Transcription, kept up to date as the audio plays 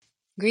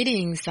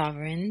Greetings,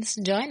 sovereigns.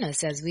 Join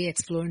us as we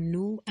explore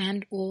new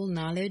and old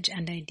knowledge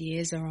and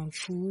ideas around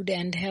food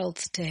and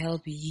health to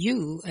help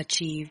you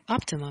achieve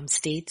optimum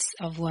states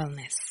of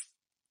wellness.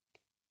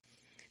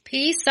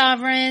 Peace,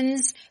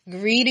 sovereigns.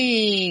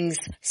 Greetings,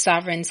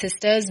 sovereign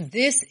sisters.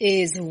 This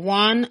is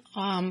one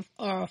of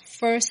our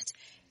first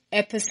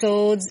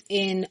episodes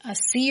in a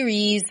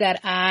series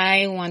that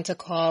I want to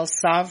call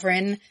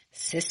Sovereign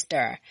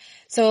Sister.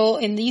 So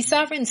in these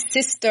Sovereign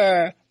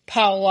Sister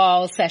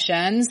powwow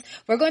sessions,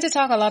 we're going to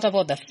talk a lot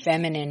about the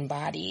feminine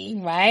body,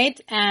 right?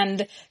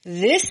 And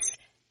this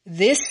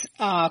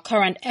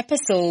current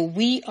episode,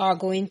 we are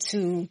going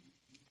to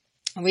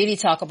really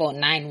talk about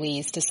 9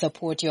 ways to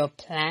support your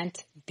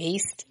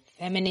plant-based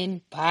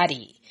feminine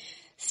body,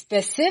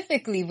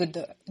 specifically with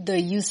the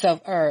use of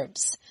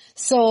herbs.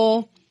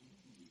 So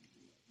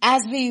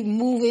as we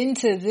move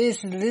into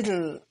this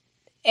little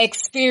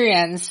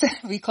experience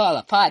we call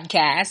a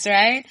podcast,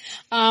 right?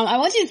 I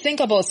want you to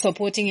think about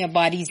supporting your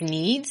body's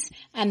needs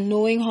and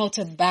knowing how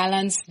to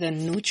balance the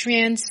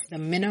nutrients, the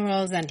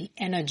minerals, and the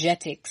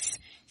energetics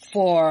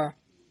for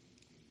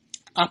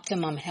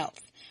optimum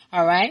health.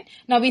 All right.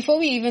 Now, before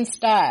we even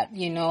start,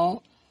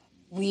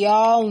 we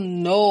all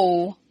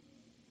know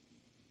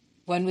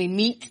when we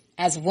meet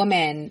as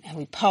women and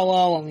we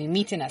powwow, when we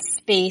meet in a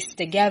space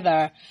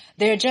together,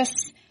 there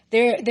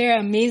are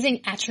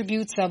amazing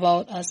attributes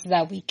about us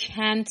that we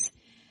can't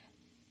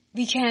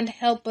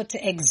help but to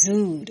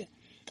exude.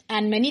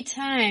 And many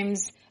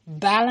times,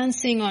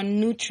 balancing our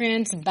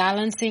nutrients,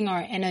 balancing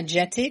our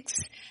energetics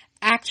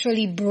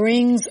actually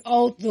brings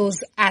out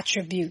those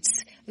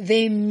attributes.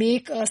 They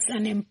make us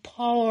and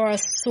empower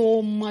us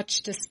so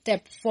much to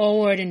step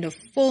forward in the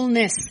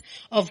fullness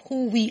of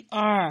who we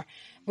are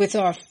with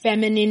our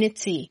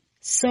femininity.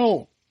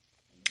 So,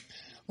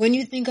 when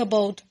you think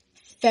about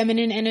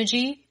feminine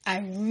energy, I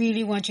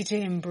really want you to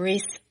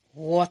embrace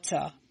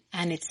water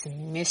and its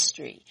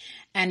mystery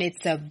and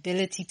its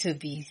ability to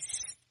be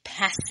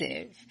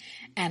passive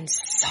and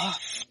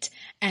soft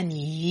and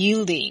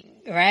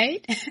yielding,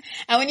 right?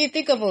 And when you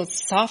think about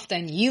soft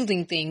and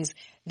yielding things,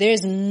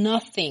 there's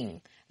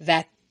nothing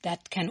that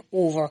can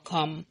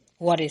overcome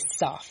what is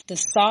soft. The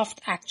soft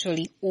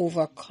actually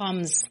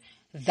overcomes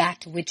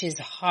that which is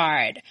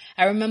hard.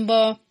 I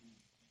remember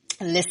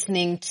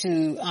listening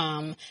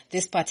to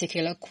this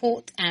particular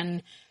quote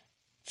and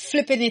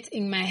flipping it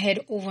in my head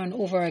over and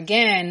over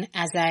again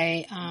as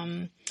I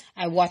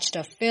watched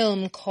a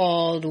film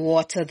called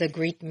Water, the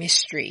Great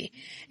Mystery.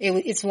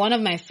 It's one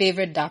of my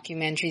favorite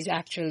documentaries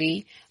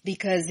actually,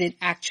 because it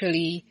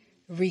actually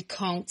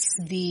recounts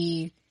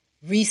the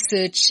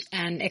research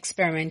and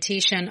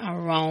experimentation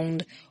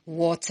around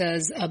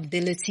water's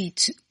ability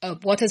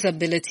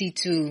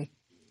to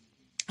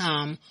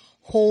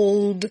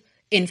hold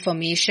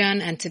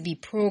information and to be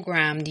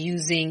programmed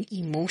using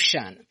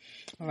emotion,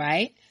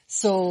 right?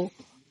 So,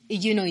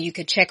 you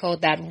could check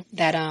out that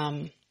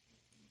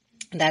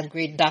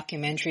great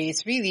documentary.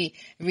 It's really,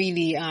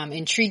 really,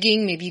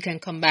 intriguing. Maybe you can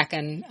come back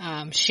and,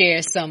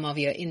 share some of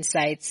your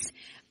insights,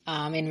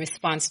 in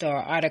response to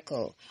our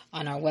article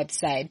on our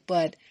website.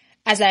 But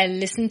as I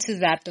listened to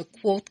that, the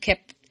quote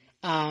kept,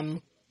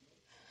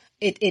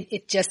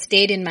 it just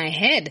stayed in my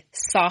head,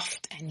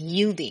 soft and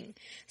yielding.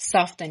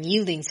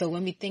 So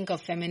when we think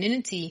of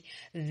femininity,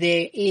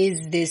 there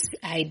is this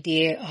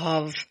idea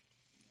of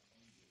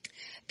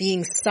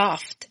being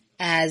soft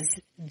as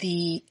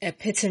the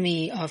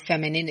epitome of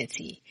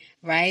femininity,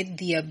 right?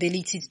 The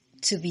ability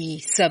to be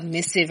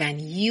submissive and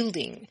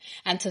yielding.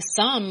 And to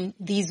some,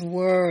 these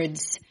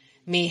words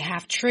may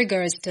have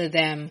triggers to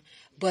them,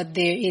 but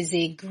there is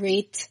a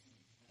great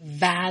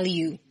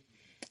value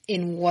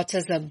in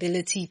water's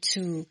ability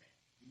to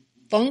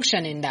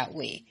function in that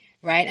way,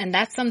 right? And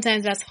that's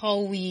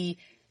how we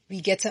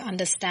get to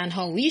understand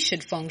how we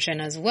should function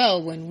as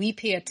well when we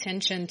pay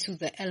attention to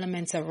the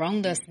elements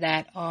around us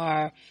that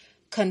are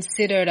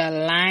considered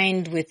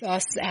aligned with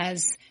us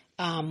as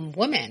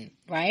women,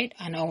 right?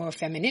 And our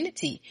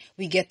femininity.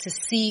 We get to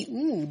see,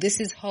 this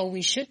is how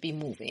we should be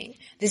moving.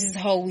 This is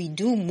how we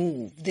do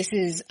move. This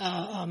is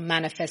a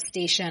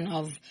manifestation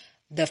of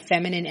the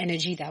feminine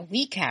energy that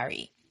we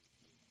carry.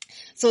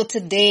 So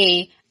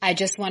today, I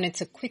just wanted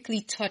to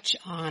quickly touch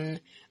on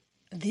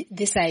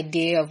this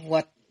idea of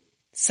what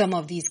some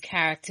of these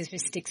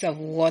characteristics of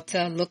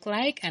water look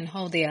like and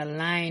how they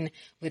align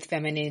with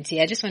femininity.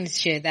 I just wanted to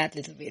share that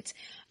little bit.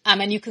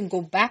 And you can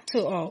go back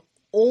to our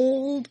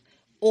older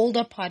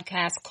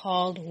podcast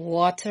called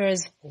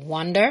Water's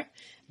Wonder,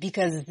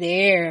 because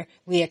there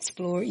we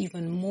explore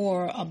even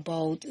more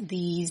about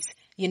these,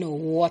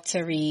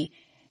 watery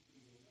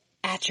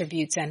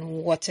attributes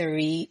and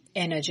watery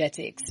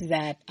energetics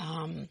that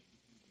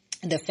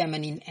the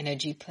feminine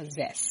energy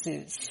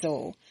possesses.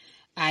 So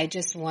I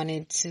just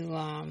wanted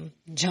to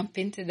jump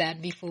into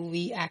that before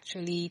we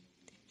actually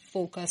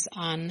focus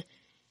on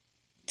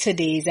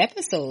today's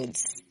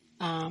episodes.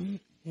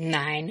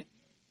 9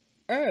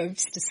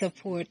 herbs to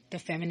support the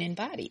feminine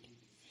body.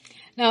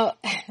 Now,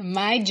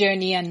 my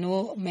journey, I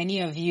know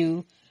many of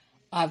you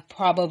have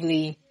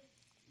probably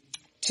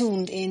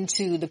tuned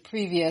into the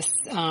previous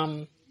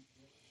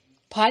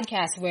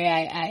podcast where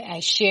I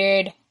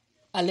shared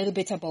a little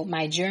bit about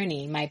my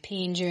journey, my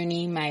pain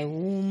journey, my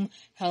womb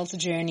health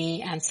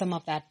journey, and some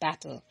of that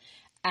battle.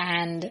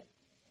 And,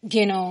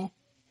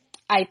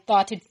 I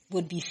thought it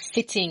would be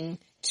fitting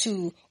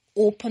to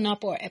open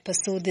up our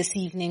episode this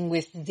evening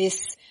with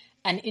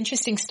an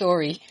interesting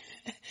story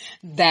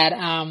that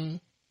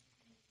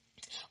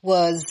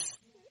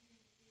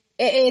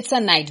it's a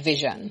night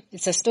vision.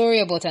 It's a story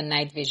about a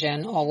night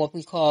vision, or what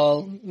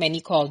many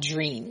call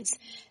dreams.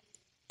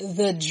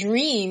 The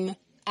dream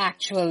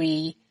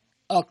actually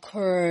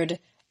occurred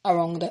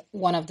around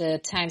one of the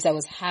times I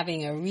was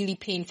having a really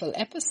painful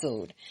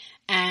episode.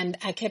 And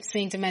I kept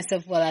saying to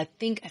myself, well, I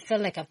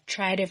felt like I've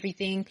tried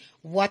everything.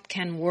 What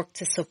can work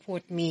to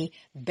support me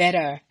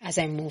better as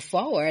I move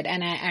forward?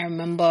 And I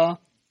remember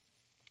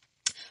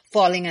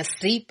falling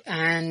asleep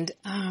and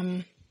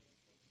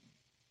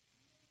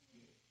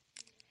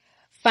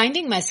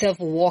finding myself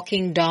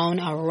walking down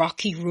a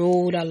rocky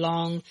road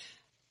along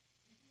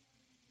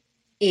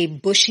a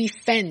bushy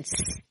fence,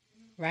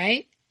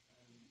 right,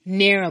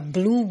 near a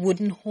blue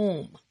wooden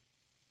home.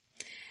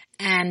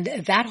 And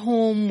that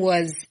home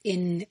was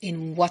in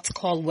what's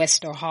called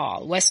Wester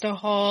Hall. Wester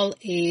Hall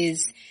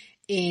is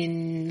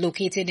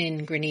located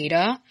in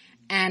Grenada.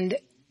 And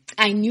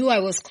I knew I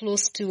was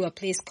close to a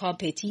place called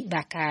Petit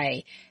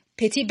Bacay.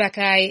 Petit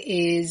Bacay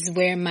is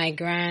where my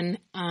grand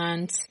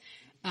aunt,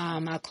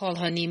 I'll call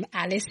her name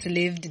Alice,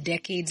 lived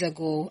decades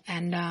ago.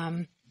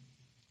 And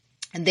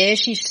there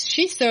she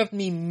served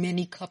me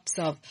many cups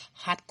of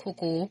hot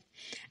cocoa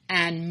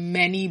and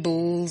many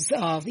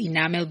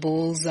enamel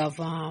bowls of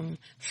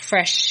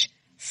fresh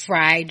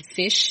fried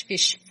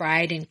fish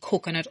fried in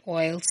coconut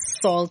oil,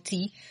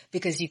 salty,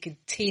 because you could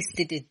taste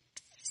it.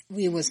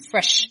 It was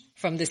fresh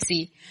from the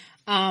sea.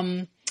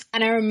 And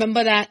I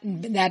remember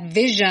that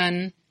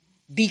vision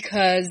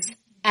because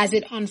as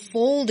it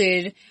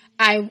unfolded,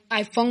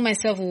 I found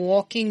myself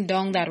walking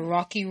down that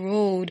rocky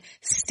road,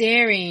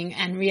 staring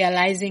and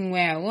realizing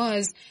where I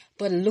was,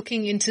 but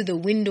looking into the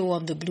window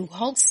of the blue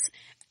house.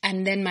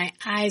 And then my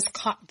eyes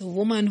caught the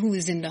woman who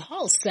is in the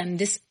house, and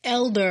this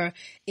elder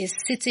is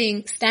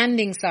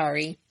standing,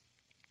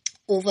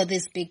 over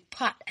this big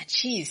pot, and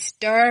she is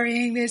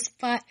stirring this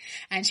pot,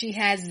 and she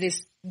has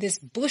this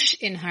bush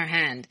in her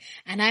hand,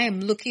 and I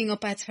am looking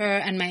up at her,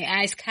 and my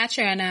eyes catch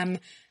her, and I'm,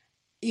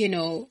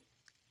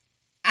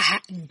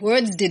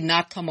 words did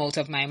not come out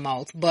of my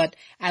mouth, but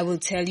I will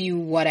tell you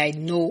what I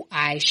know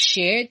I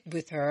shared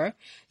with her.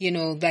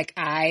 Like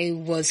I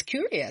was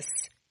curious.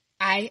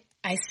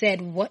 I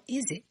said, what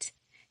is it?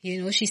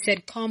 She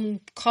said, come,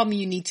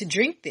 you need to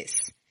drink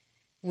this.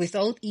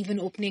 Without even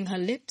opening her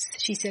lips,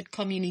 she said,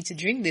 come, you need to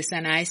drink this.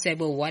 And I said,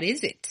 well, what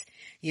is it?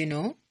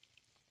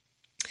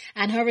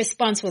 And her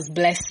response was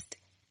blessed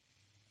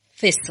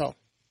thistle.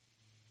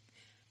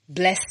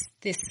 Blessed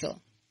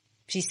thistle.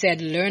 She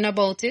said, learn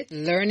about it,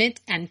 learn it,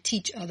 and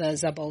teach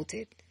others about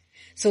it.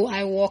 So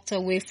I walked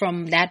away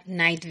from that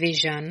night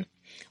vision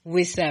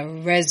with a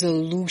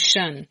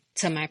resolution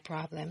to my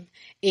problem,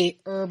 a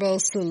herbal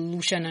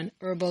solution, an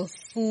herbal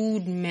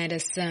food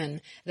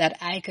medicine that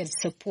I could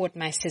support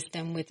my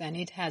system with, and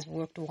it has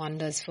worked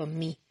wonders for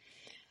me.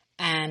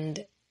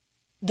 And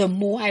the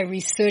more I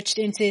researched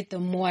into it, the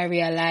more I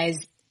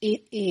realized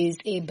it is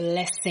a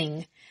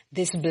blessing,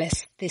 this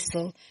blessed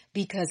thistle,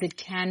 because it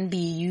can be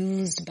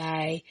used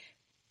by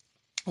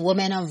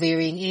women of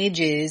varying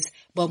ages,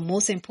 but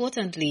most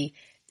importantly,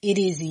 it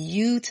is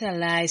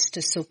utilized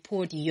to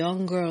support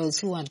young girls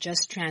who are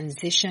just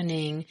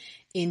transitioning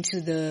into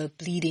the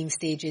bleeding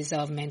stages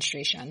of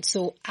menstruation.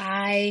 So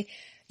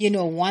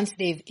once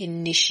they've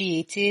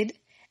initiated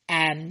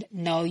and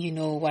now you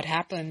know what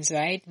happens,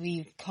 right?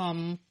 We've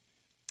come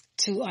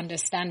to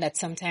understand that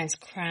sometimes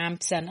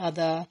cramps and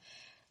other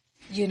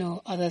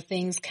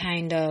things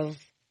kind of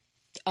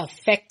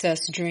affect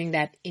us during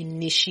that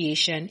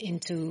initiation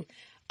into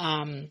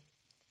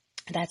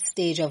that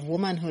stage of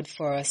womanhood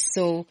for us.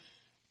 So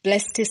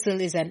blessed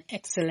thistle is an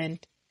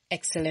excellent,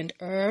 excellent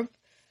herb.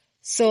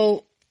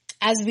 So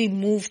as we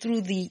move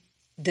through the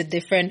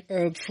different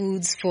herb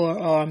foods for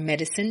our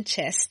medicine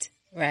chest,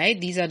 right?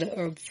 These are the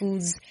herb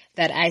foods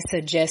that I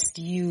suggest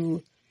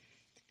you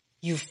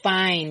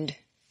find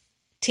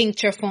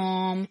tincture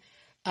form,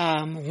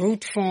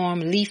 root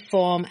form, leaf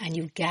form, and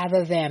you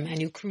gather them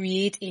and you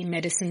create a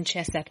medicine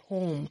chest at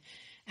home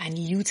and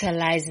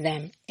utilize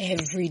them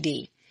every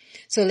day.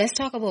 So let's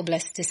talk about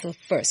blessed thistle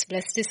first.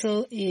 Blessed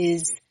thistle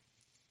is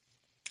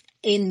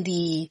in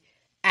the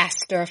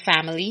aster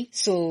family.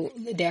 So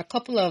there are a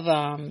couple of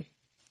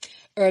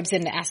herbs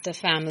in the aster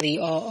family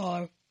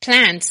or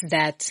plants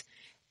that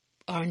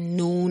are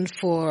known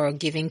for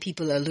giving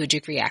people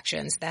allergic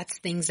reactions. That's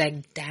things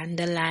like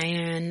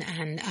dandelion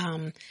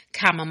and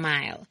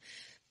chamomile.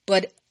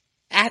 But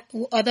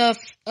other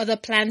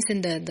plants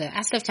in the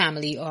aster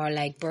family are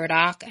like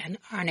burdock and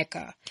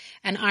arnica.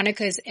 And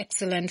arnica is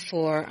excellent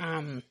for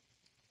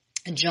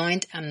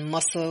joint and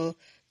muscle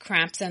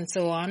cramps and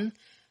so on.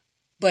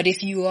 But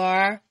if you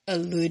are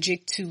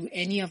allergic to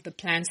any of the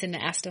plants in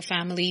the aster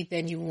family,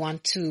 then you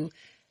want to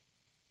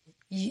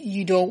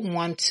you don't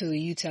want to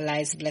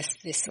utilize blessed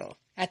thistle,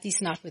 at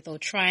least not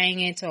without trying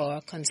it or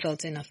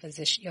consulting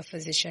your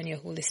physician, your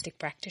holistic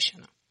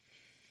practitioner.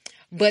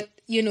 But,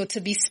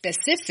 to be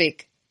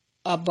specific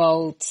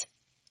about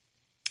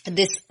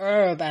this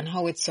herb and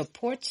how it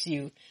supports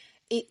you,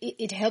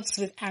 it helps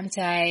with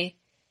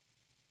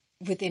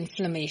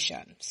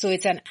inflammation. So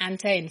it's an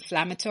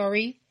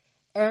anti-inflammatory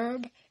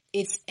herb.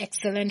 It's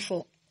excellent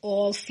for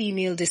all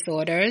female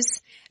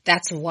disorders.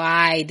 That's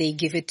why they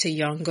give it to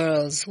young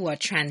girls who are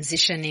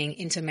transitioning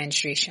into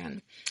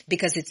menstruation,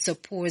 because it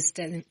supports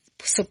them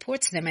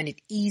and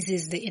it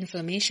eases the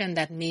inflammation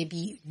that may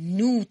be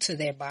new to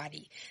their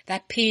body.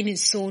 That pain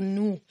is so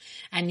new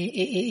and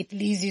it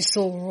leaves you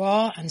so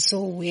raw and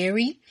so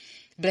weary.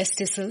 Blessed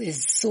thistle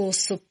is so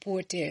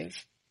supportive.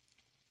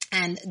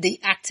 And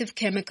the active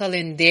chemical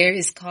in there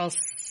is called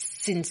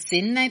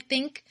sinsin, I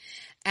think.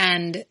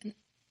 And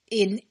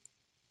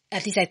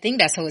at least I think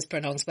that's how it's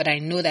pronounced, but I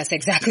know that's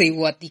exactly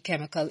what the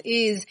chemical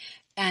is.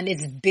 And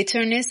its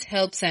bitterness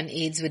helps and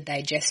aids with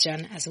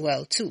digestion as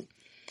well too.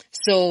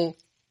 So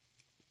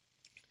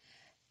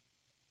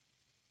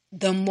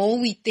the more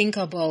we think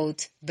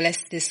about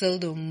blessed thistle,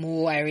 the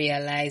more I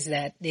realize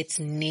that its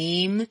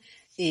name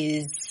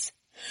is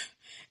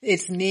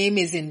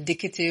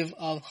indicative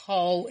of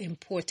how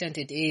important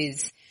it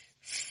is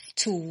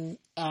to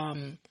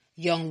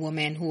young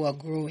women who are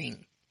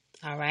growing.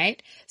 All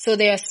right. So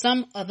there are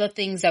some other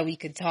things that we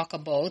could talk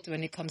about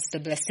when it comes to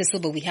blessed thistle,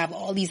 but we have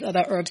all these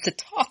other herbs to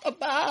talk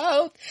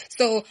about.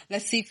 So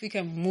let's see if we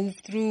can move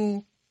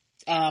through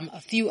a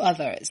few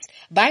others.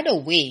 By the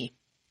way,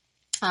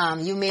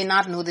 you may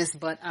not know this,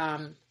 but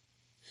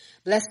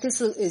blessed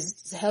thistle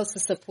helps to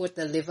support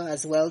the liver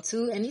as well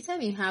too.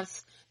 Anytime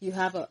you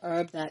have a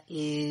herb that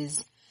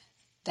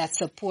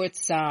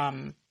supports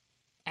and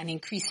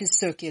increases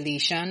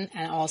circulation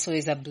and also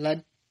is a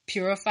blood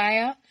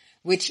purifier,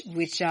 which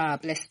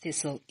blessed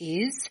thistle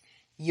is,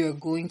 you're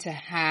going to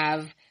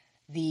have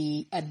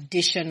the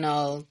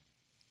additional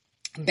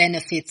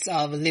benefits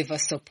of liver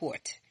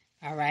support.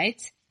 All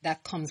right,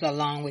 that comes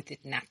along with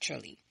it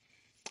naturally.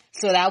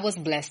 So that was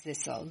blessed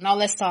thistle. Now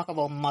let's talk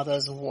about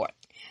mother's wort.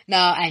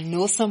 Now I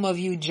know some of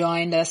you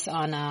joined us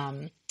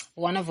on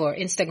one of our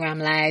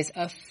Instagram lives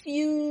a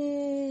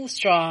few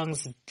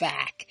strongs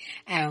back,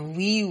 and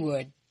we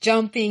were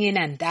jumping in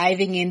and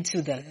diving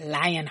into the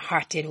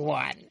lion-hearted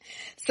one.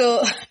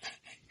 So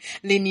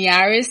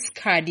Linearis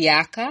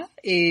cardiaca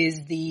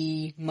is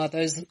the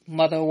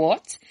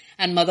motherwort,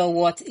 and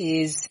motherwort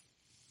is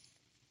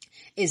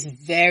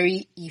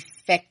very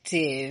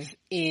effective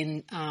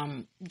in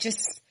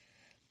just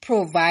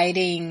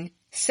providing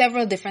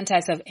several different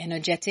types of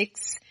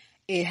energetics.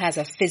 It has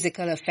a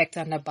physical effect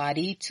on the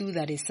body too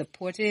that is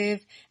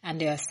supportive,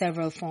 and there are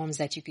several forms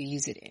that you can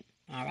use it in.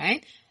 All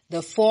right.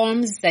 The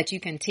forms that you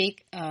can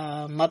take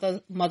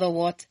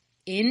motherwort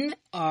in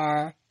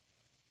are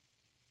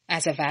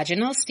as a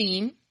vaginal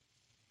steam,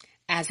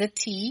 as a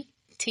tea,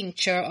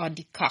 tincture, or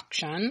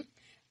decoction,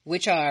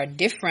 which are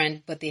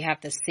different, but they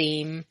have the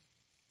same.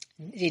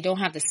 They don't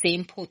have the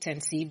same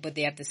potency, but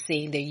they have the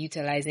same. They're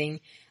utilizing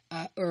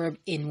herb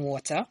in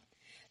water.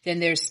 Then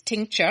there's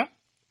tincture,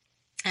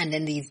 and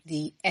then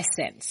the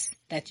essence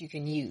that you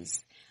can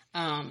use.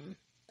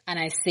 And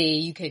I say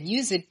you can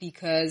use it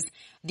because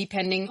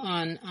depending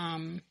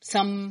on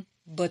some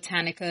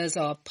botanicas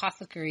or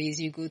apothecaries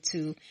you go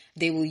to,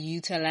 they will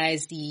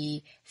utilize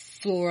the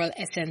floral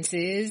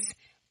essences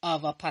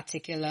of a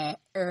particular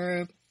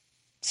herb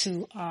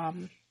to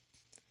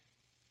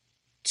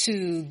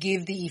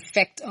give the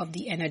effect of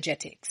the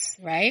energetics,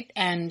 right?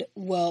 And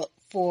well,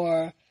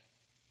 for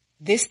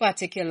this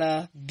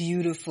particular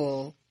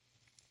beautiful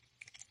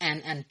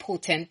and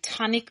potent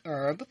tonic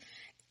herb,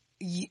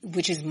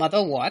 which is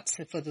motherwort,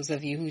 for those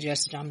of you who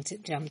just jumped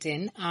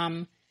in,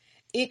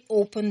 it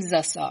opens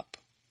us up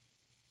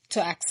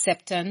to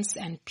acceptance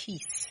and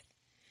peace,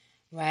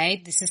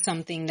 right? This is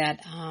something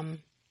that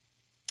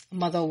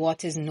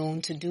motherwort is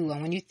known to do.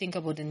 And when you think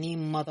about the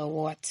name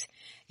motherwort,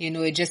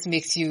 it just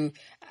makes you,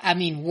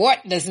 wort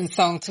doesn't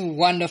sound too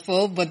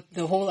wonderful, but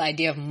the whole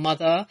idea of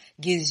mother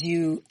gives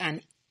you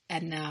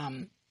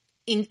an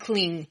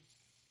inkling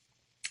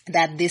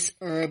that this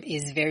herb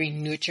is very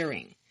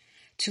nurturing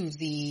to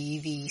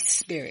the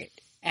spirit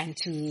and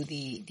to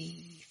the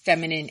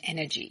feminine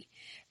energy,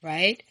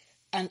 right?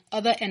 And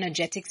other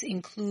energetics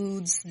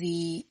includes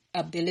the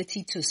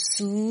ability to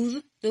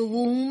soothe the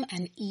womb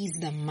and ease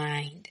the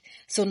mind.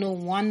 So no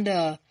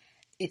wonder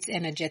its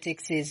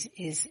energetics is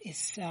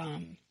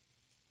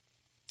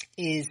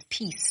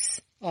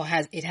peace, or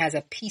has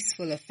a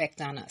peaceful effect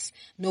on us.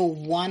 No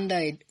wonder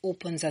it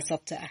opens us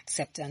up to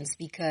acceptance,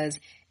 because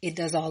it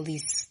does all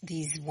these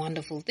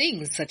wonderful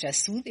things, such as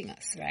soothing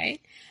us, right?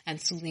 And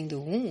soothing the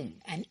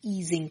womb and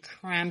easing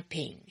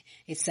cramping.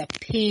 It's a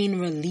pain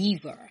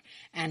reliever.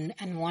 And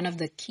one of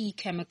the key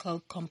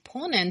chemical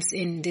components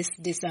in this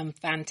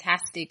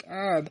fantastic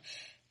herb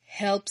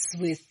helps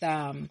with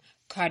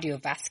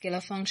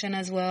cardiovascular function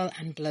as well,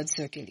 and blood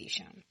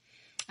circulation.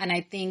 And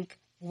I think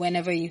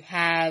whenever you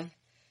have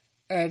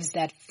herbs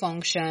that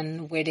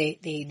function where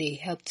they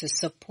help to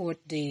support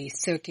the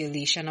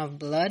circulation of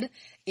blood.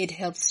 It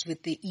helps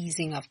with the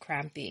easing of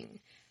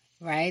cramping,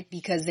 right?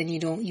 Because then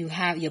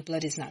your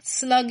blood is not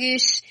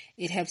sluggish.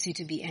 It helps you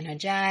to be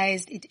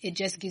energized. It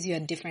just gives you a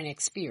different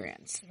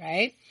experience,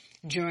 right?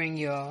 During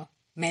your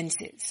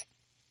menses.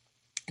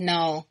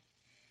 Now,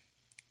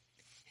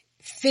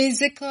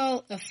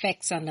 physical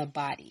effects on the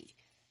body.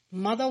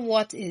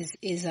 Motherwort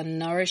is a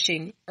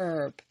nourishing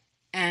herb,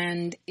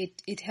 and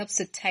it helps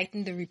to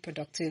tighten the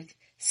reproductive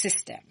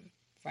system,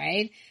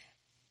 right?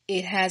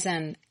 It has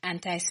an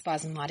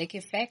antispasmodic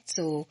effect.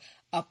 So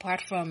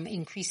apart from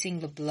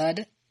increasing the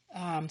blood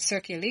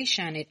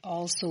circulation, it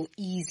also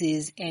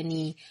eases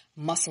any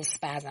muscle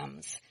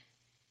spasms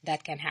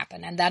that can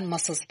happen. And that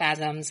muscle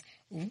spasms,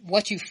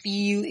 what you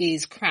feel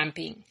is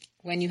cramping.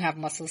 When you have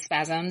muscle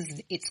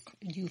spasms,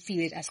 you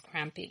feel it as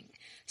cramping.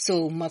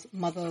 So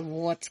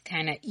motherwort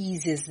kind of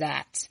eases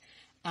that.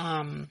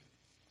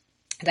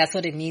 That's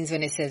what it means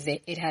when it says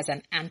that it has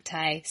an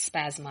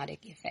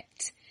antispasmodic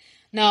effect.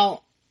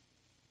 Now,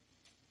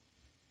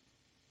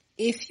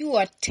 if you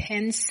are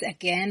tense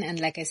again, and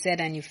like I said,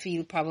 and you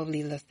feel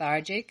probably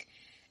lethargic,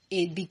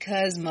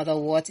 because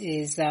motherwort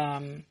is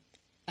a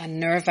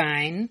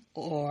nervine,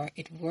 or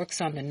it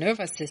works on the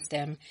nervous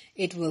system,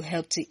 it will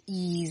help to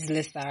ease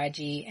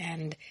lethargy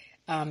and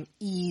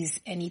ease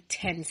any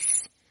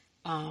tense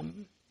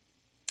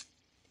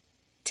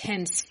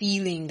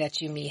feeling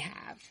that you may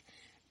have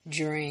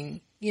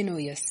during,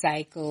 your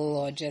cycle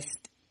or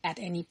just at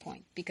any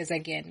point. Because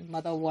again,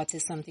 motherwort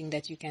is something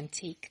that you can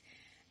take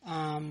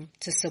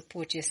to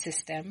support your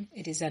system.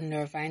 It is a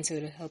nervine, so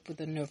it will help with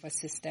the nervous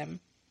system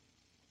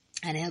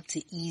and help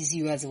to ease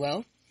you as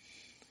well.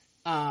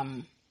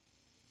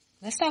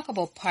 Let's talk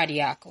about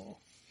Pardiaco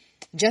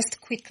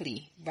just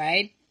quickly,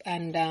 right?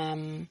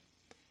 And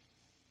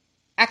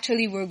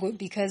actually, we're good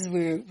because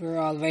we're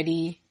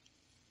already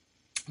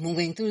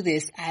moving through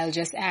this. I'll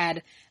just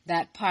add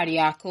that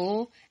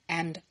Pardiaco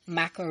and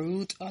maca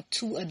root are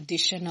two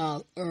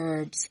additional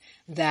herbs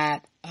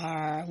that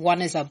are,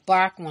 one is a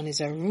bark, one is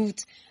a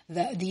root.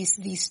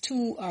 These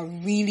two are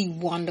really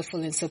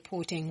wonderful in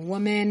supporting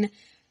women.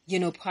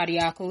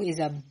 Pardiaco is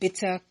a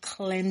bitter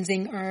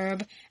cleansing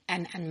herb,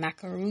 and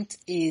maca root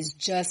is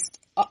just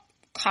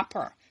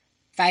copper,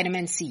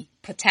 vitamin C,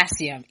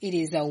 potassium. It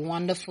is a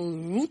wonderful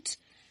root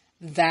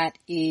that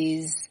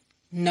is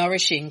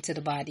nourishing to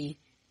the body.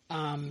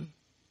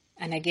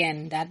 And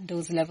again,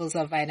 those levels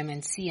of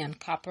vitamin C and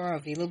copper are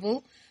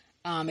available.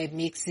 It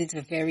makes it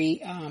a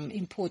very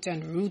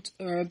important root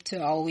herb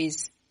to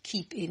always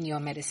keep in your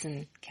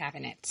medicine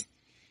cabinet.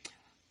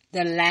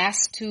 The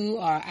last two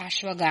are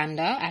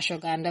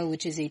ashwagandha,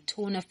 which is a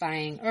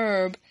tonifying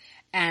herb,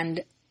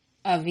 and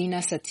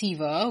Avena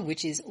sativa,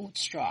 which is oat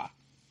straw.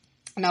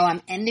 Now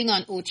I'm ending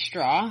on oat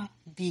straw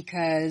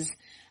because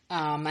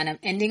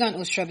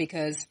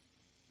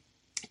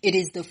it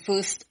is the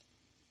first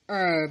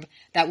herb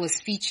that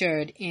was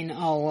featured in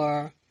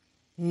our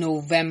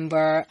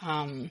November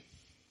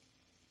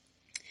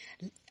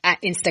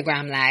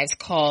Instagram lives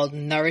called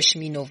Nourish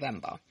Me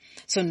November.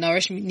 So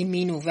Nourish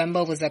Me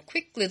November was a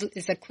quick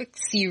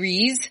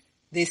series.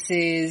 This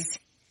is,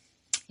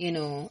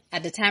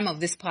 at the time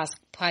of this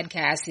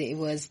podcast, it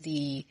was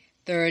the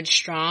third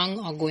strong,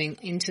 or going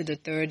into the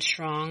third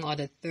strong, or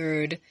the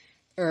third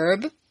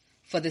herb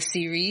for the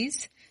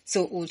series.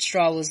 So oat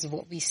straw was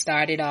what we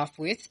started off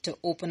with to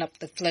open up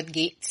the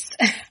floodgates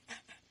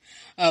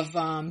of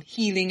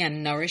healing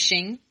and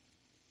nourishing.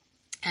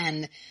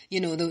 And,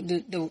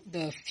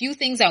 the few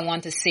things I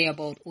want to say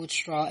about oat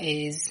straw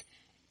is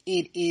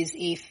it is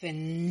a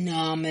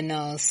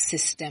phenomenal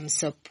system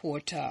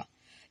supporter.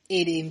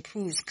 It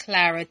improves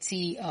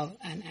clarity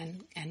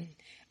and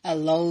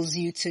allows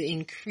you to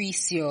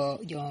increase your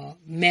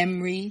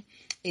memory.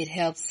 It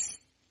helps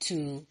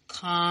to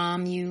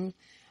calm you.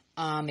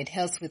 It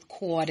helps with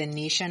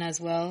coordination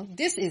as well.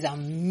 This is a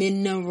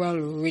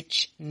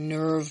mineral-rich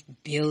nerve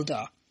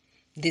builder,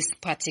 this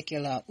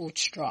particular oat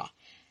straw.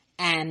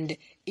 And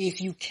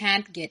if you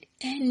can't get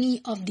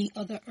any of the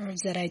other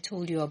herbs that I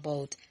told you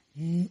about,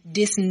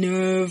 this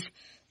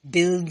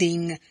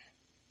nerve-building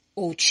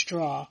oat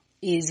straw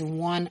is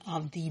one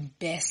of the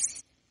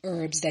best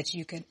herbs that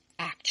you can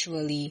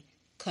actually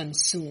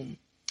consume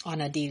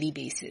on a daily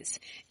basis.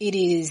 It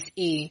is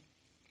a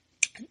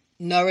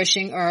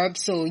nourishing herb,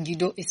 so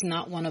it's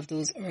not one of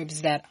those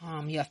herbs that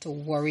you have to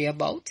worry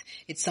about.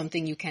 It's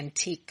something you can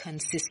take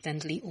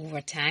consistently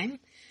over time,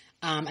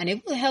 and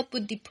it will help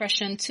with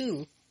depression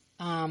too.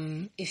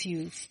 If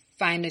you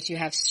find that you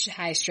have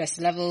high stress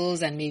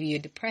levels and maybe you're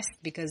depressed,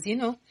 because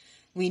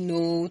we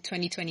know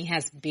 2020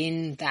 has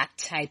been that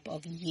type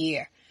of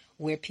year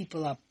where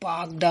people are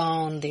bogged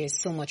down.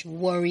 There's so much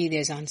worry,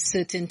 there's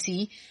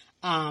uncertainty.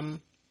 But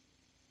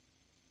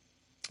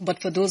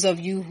for those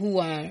of you who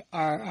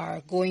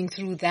are going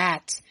through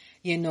that,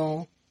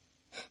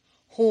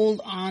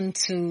 hold on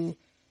to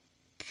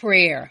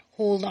prayer.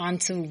 Hold on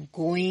to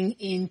going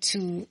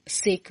into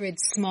sacred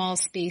small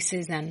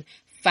spaces and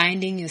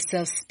finding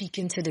yourself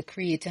speaking to the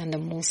Creator and the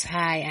Most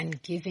High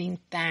and giving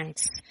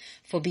thanks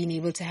for being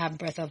able to have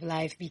breath of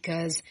life,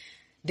 because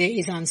there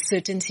is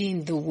uncertainty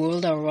in the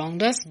world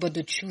around us, but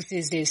the truth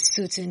is there's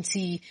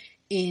certainty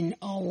in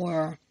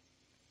our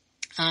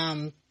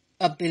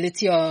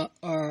ability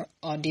or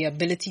the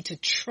ability to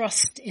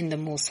trust in the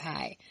Most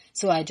High.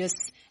 So I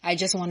just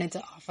wanted to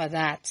offer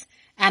that,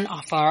 and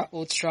offer our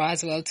oat straw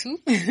as well too,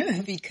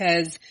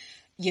 because,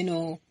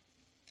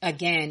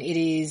 again, it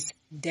is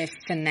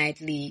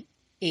definitely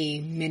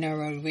a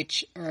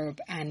mineral-rich herb.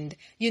 And,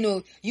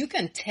 you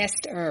can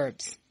test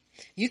herbs.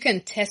 You can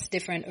test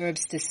different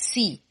herbs to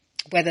see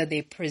whether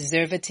they're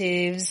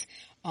preservatives.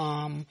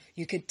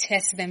 You could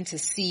test them to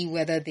see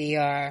whether they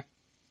are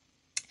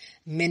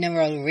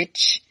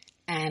mineral-rich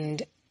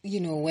and,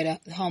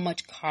 how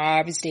much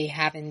carbs they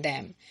have in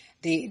them.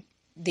 They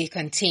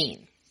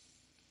contain.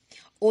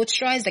 Oat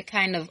straw is the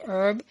kind of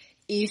herb,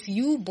 if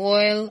you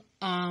boil,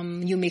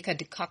 you make a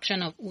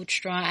decoction of oat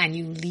straw and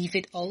you leave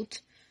it out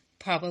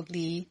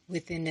probably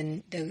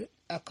within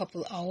a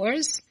couple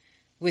hours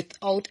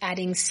without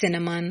adding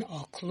cinnamon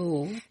or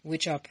clove,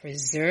 which are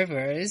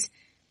preservers,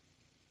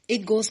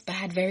 it goes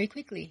bad very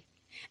quickly.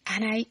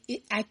 And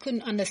I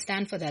couldn't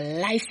understand for the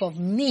life of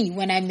me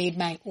when I made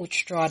my oat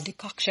straw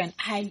decoction.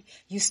 I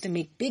used to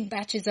make big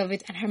batches of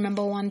it. And I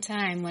remember one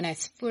time when I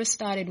first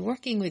started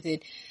working with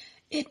it,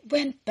 it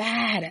went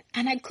bad.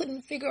 And I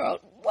couldn't figure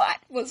out what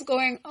was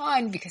going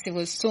on because it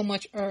was so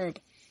much herb.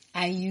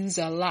 I use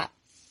a lot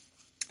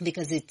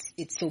because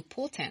it's so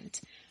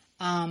potent.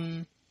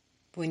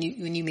 When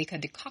you make a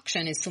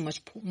decoction, it's so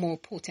much more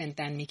potent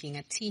than making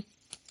a tea.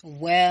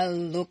 Well,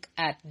 look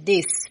at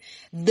this.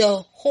 The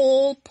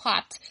whole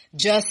pot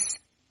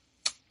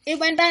it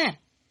went bad.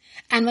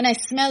 And when I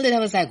smelled it, I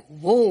was like,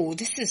 whoa,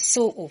 this is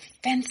so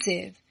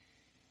offensive.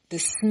 The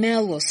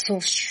smell was so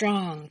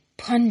strong,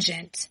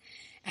 pungent,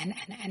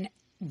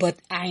 but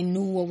I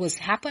knew what was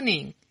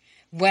happening.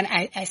 When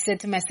I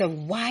said to myself,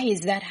 why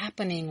is that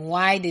happening?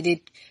 Why did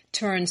it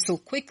turn so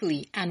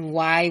quickly? And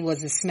why was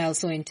the smell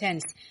so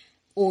intense?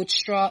 Oat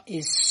straw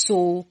is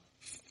so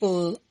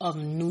full of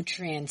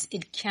nutrients.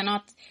 You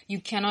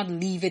cannot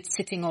leave it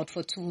sitting out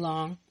for too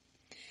long.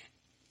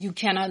 You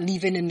cannot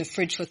leave it in the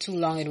fridge for too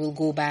long. It will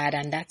go bad.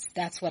 And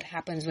that's what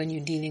happens when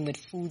you're dealing with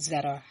foods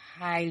that are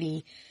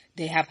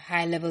they have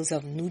high levels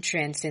of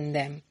nutrients in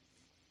them.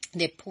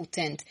 They're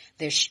potent.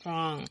 They're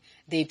strong.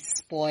 They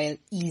spoil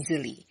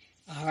easily.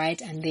 All right.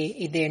 And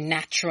they're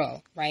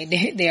natural, right?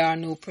 There are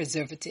no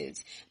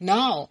preservatives.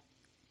 Now,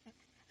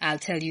 I'll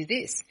tell you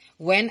this.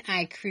 When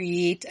I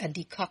create a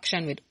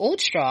decoction with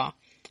oat straw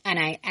and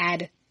I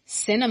add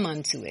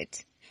cinnamon to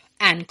it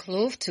and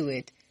clove to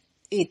it,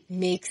 it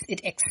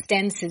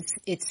extends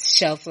its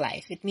shelf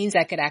life. It means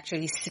I could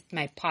actually sit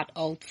my pot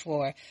out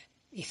for,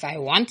 if I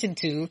wanted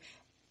to,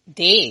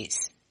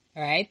 days,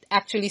 right?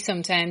 Actually,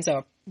 sometimes,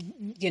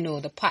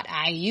 the pot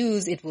I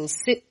use, it will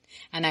sit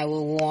and I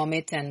will warm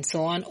it and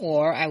so on,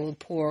 or I will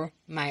pour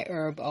my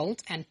herb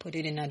out and put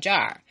it in a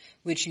jar,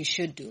 which you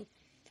should do.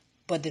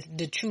 But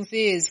the truth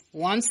is,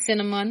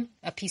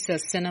 a piece of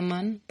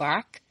cinnamon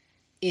bark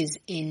is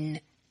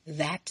in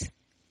that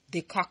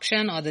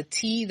decoction or the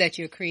tea that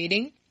you're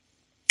creating,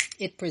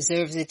 it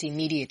preserves it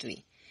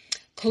immediately.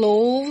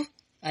 Clove,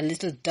 a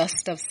little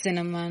dust of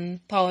cinnamon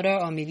powder,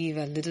 or maybe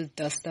even a little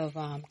dust of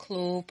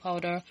clove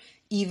powder,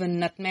 even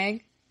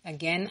nutmeg.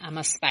 Again, I'm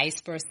a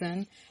spice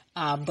person,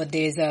 but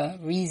there's a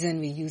reason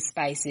we use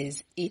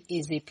spices. It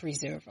is a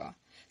preserver.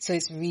 So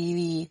it's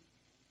really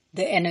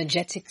the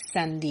energetics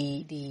and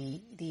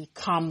the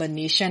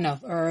combination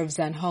of herbs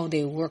and how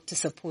they work to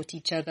support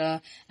each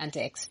other and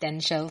to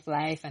extend shelf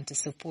life and to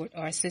support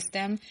our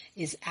system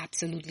is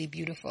absolutely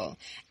beautiful.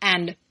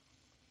 And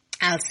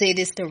I'll say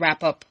this to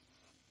wrap up.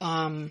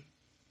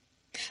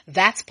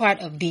 That's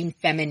part of being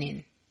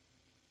feminine.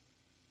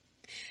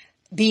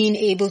 Being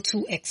able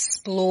to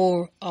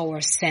explore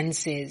our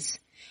senses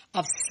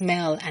of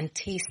smell and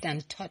taste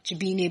and touch,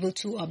 being able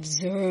to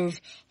observe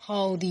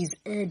how these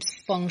herbs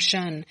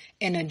function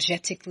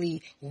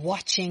energetically,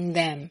 watching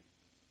them.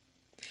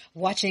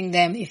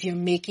 If you're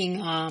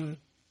making, I'm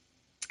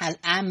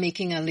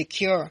making a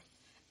liqueur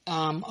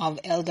of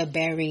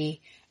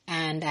elderberry,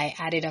 and I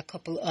added a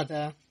couple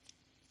other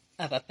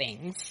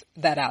things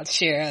that I'll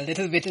share a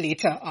little bit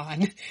later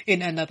on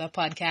in another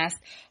podcast.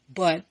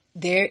 But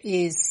there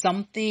is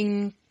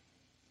something,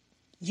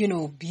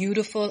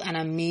 beautiful and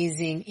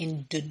amazing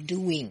in the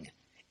doing,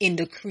 in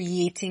the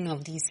creating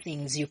of these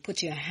things. You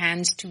put your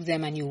hands to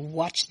them and you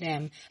watch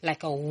them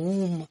like a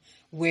womb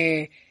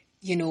where,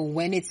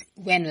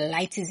 when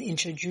light is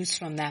introduced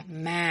from that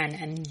man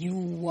and you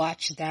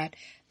watch that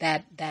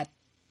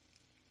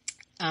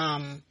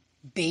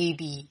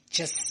baby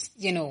just,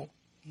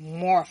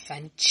 morph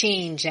and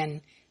change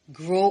and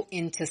grow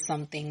into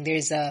something.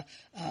 There's a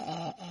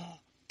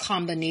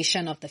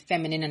combination of the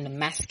feminine and the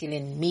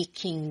masculine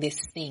making this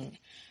thing,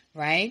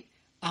 right?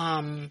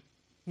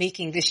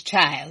 Making this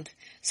child.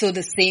 So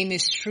the same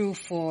is true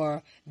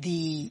for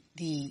the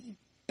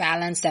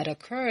balance that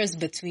occurs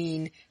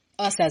between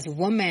us as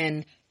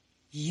women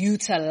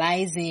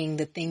utilizing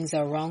the things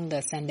around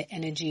us and the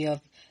energy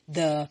of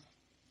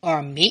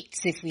our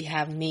mates, if we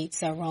have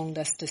mates around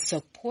us to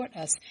support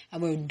us.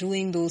 And we're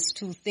doing those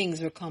two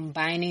things. We're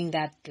combining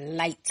that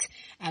light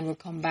and we're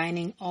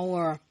combining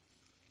our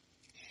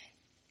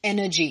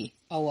energy,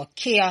 our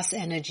chaos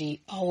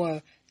energy,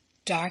 our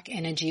dark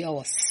energy,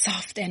 our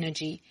soft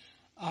energy,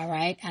 all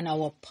right, and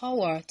our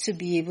power to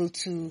be able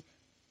to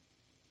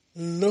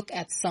look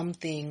at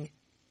something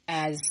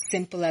as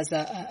simple as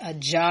a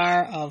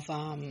jar of,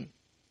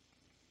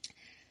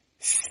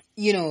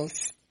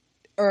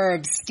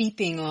 herbs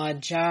steeping, or a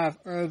jar of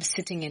herbs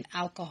sitting in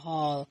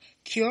alcohol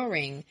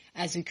curing.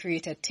 As we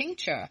create a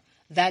tincture,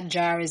 that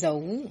jar is a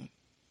womb.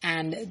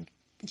 And,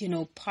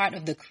 part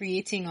of the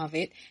creating of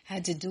it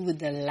had to do with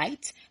the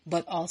light,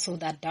 but also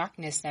that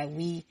darkness that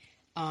we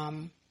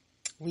are,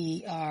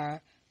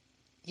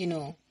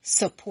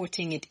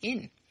 supporting it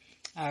in.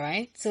 All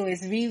right. So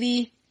it's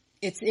really,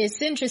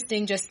 it's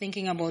interesting just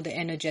thinking about the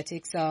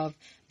energetics of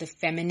the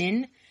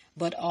feminine,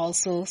 but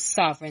also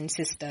sovereign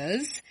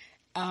sisters.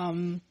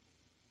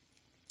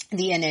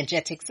 The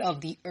energetics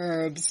of the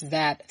herbs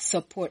that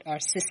support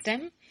our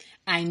system.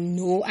 I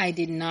know I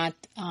did not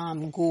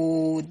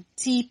go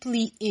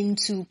deeply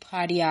into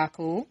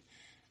Padiako,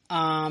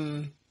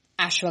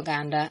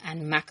 ashwagandha,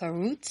 and maca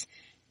root,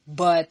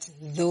 but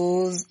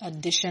those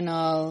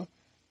additional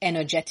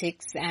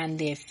energetics and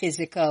their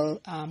physical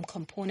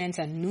components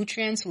and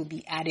nutrients will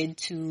be added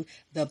to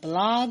the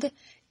blog.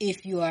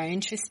 If you are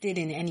interested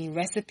in any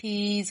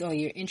recipes or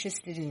you're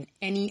interested in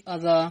any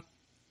other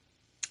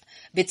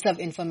bits of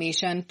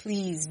information,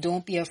 please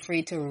don't be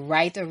afraid to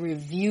write a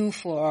review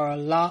for our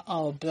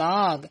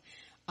blog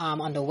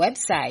on the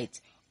website,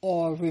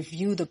 or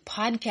review the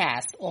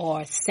podcast,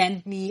 or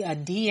send me a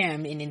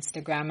DM in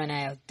Instagram, and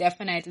I'll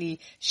definitely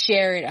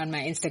share it on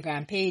my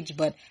Instagram page.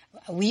 But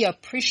we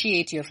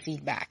appreciate your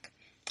feedback.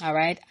 All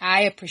right.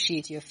 I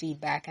appreciate your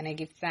feedback, and I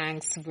give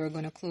thanks. We're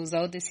going to close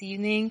out this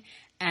evening,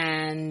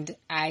 and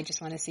I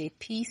just want to say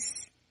peace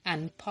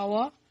and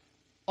power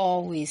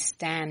always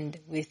stand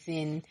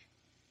within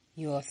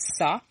your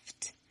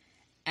soft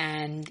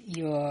and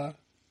your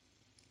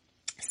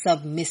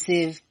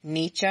submissive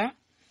nature.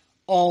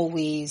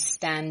 Always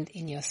stand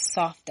in your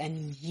soft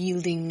and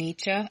yielding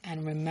nature.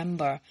 And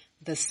remember,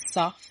 the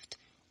soft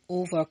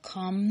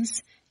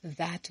overcomes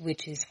that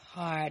which is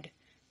hard.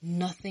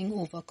 Nothing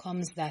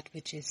overcomes that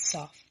which is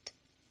soft.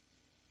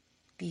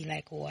 Be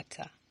like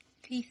water.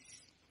 Peace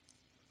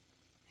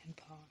and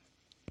power.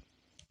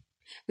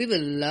 We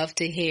would love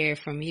to hear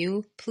from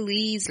you.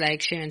 Please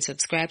like, share, and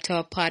subscribe to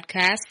our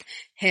podcast.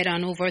 Head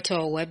on over to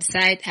our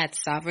website at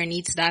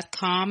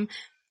sovereigneats.com,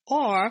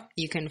 or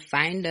you can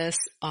find us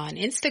on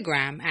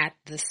Instagram at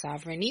The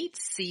Sovereign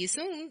Eats. See you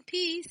soon.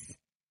 Peace.